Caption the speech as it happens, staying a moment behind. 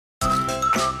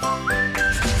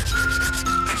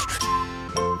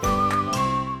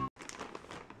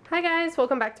Hi guys,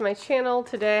 welcome back to my channel.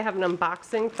 Today I have an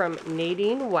unboxing from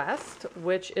Nadine West,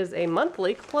 which is a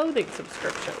monthly clothing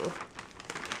subscription.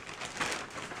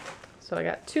 So I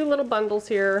got two little bundles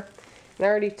here, and I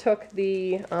already took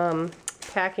the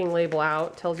packing label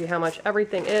out. It tells you how much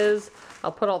everything is.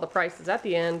 I'll put all the prices at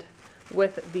the end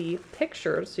with the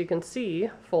pictures so you can see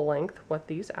full length what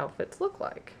these outfits look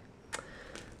like.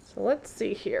 So let's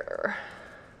see here.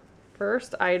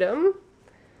 First item,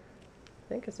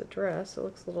 I think it's a dress. It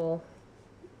looks a little,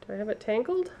 do I have it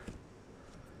tangled?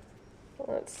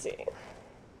 Let's see.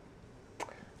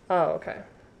 Oh, okay.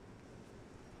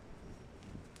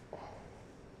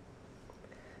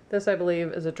 This, I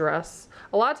believe, is a dress.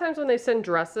 A lot of times when they send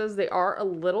dresses, they are a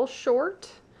little short.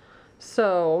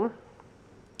 So,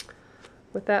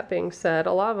 with that being said,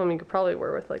 a lot of them you could probably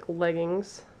wear with like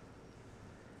leggings.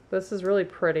 This is really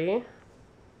pretty.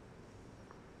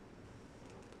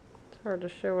 It's hard to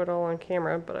show it all on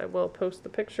camera, but I will post the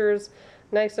pictures.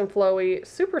 Nice and flowy,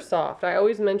 super soft. I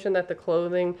always mention that the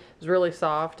clothing is really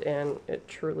soft, and it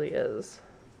truly is.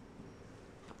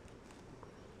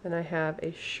 Then I have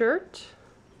a shirt.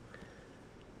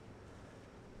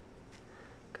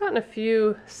 Gotten a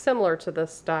few similar to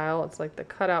this style. It's like the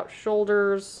cutout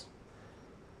shoulders.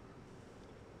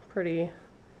 Pretty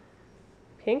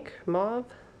pink, mauve.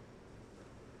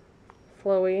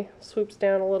 Flowy, swoops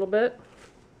down a little bit.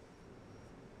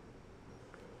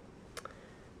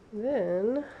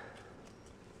 Then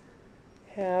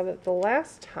have the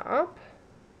last top.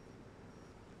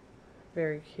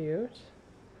 Very cute.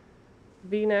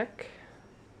 V-neck.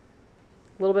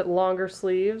 A little bit longer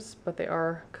sleeves, but they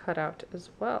are cut out as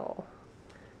well.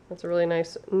 That's a really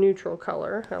nice neutral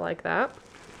color. I like that.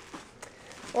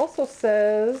 Also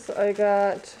says I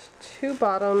got two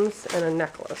bottoms and a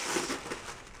necklace.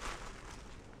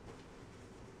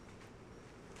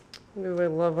 Ooh, I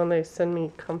love when they send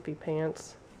me comfy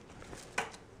pants.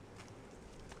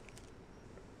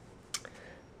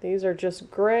 These are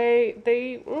just gray.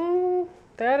 They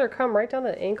either come right down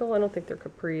the ankle. I don't think they're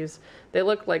capris. They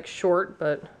look like short,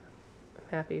 but I'm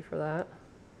happy for that.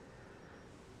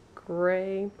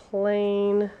 Gray,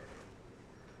 plain.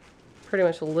 Pretty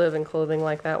much live in clothing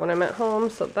like that when I'm at home,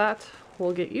 so that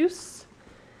will get used.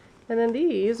 And then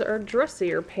these are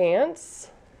dressier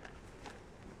pants.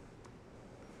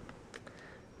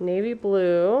 Navy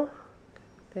blue.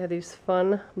 They have these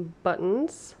fun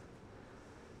buttons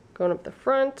going up the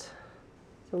front.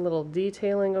 A little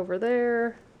detailing over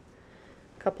there.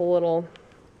 A couple little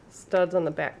studs on the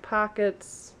back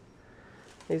pockets.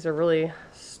 These are really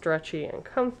stretchy and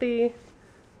comfy.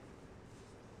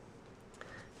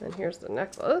 And here's the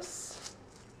necklace.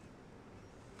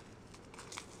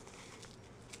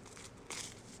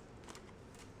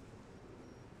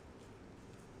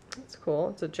 It's cool.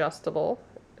 It's adjustable.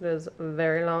 It is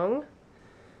very long.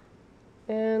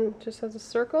 And just has a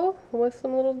circle with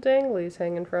some little danglies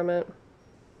hanging from it.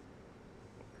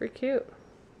 Pretty cute.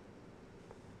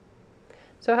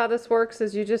 So how this works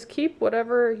is you just keep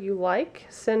whatever you like,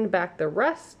 send back the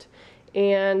rest,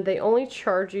 and they only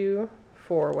charge you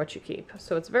for what you keep.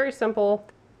 So it's very simple,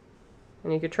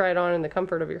 and you could try it on in the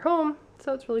comfort of your home,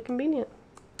 so it's really convenient.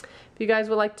 If you guys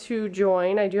would like to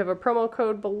join, I do have a promo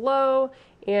code below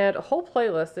and a whole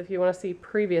playlist if you want to see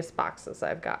previous boxes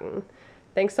I've gotten.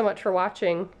 Thanks so much for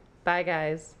watching. Bye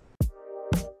guys.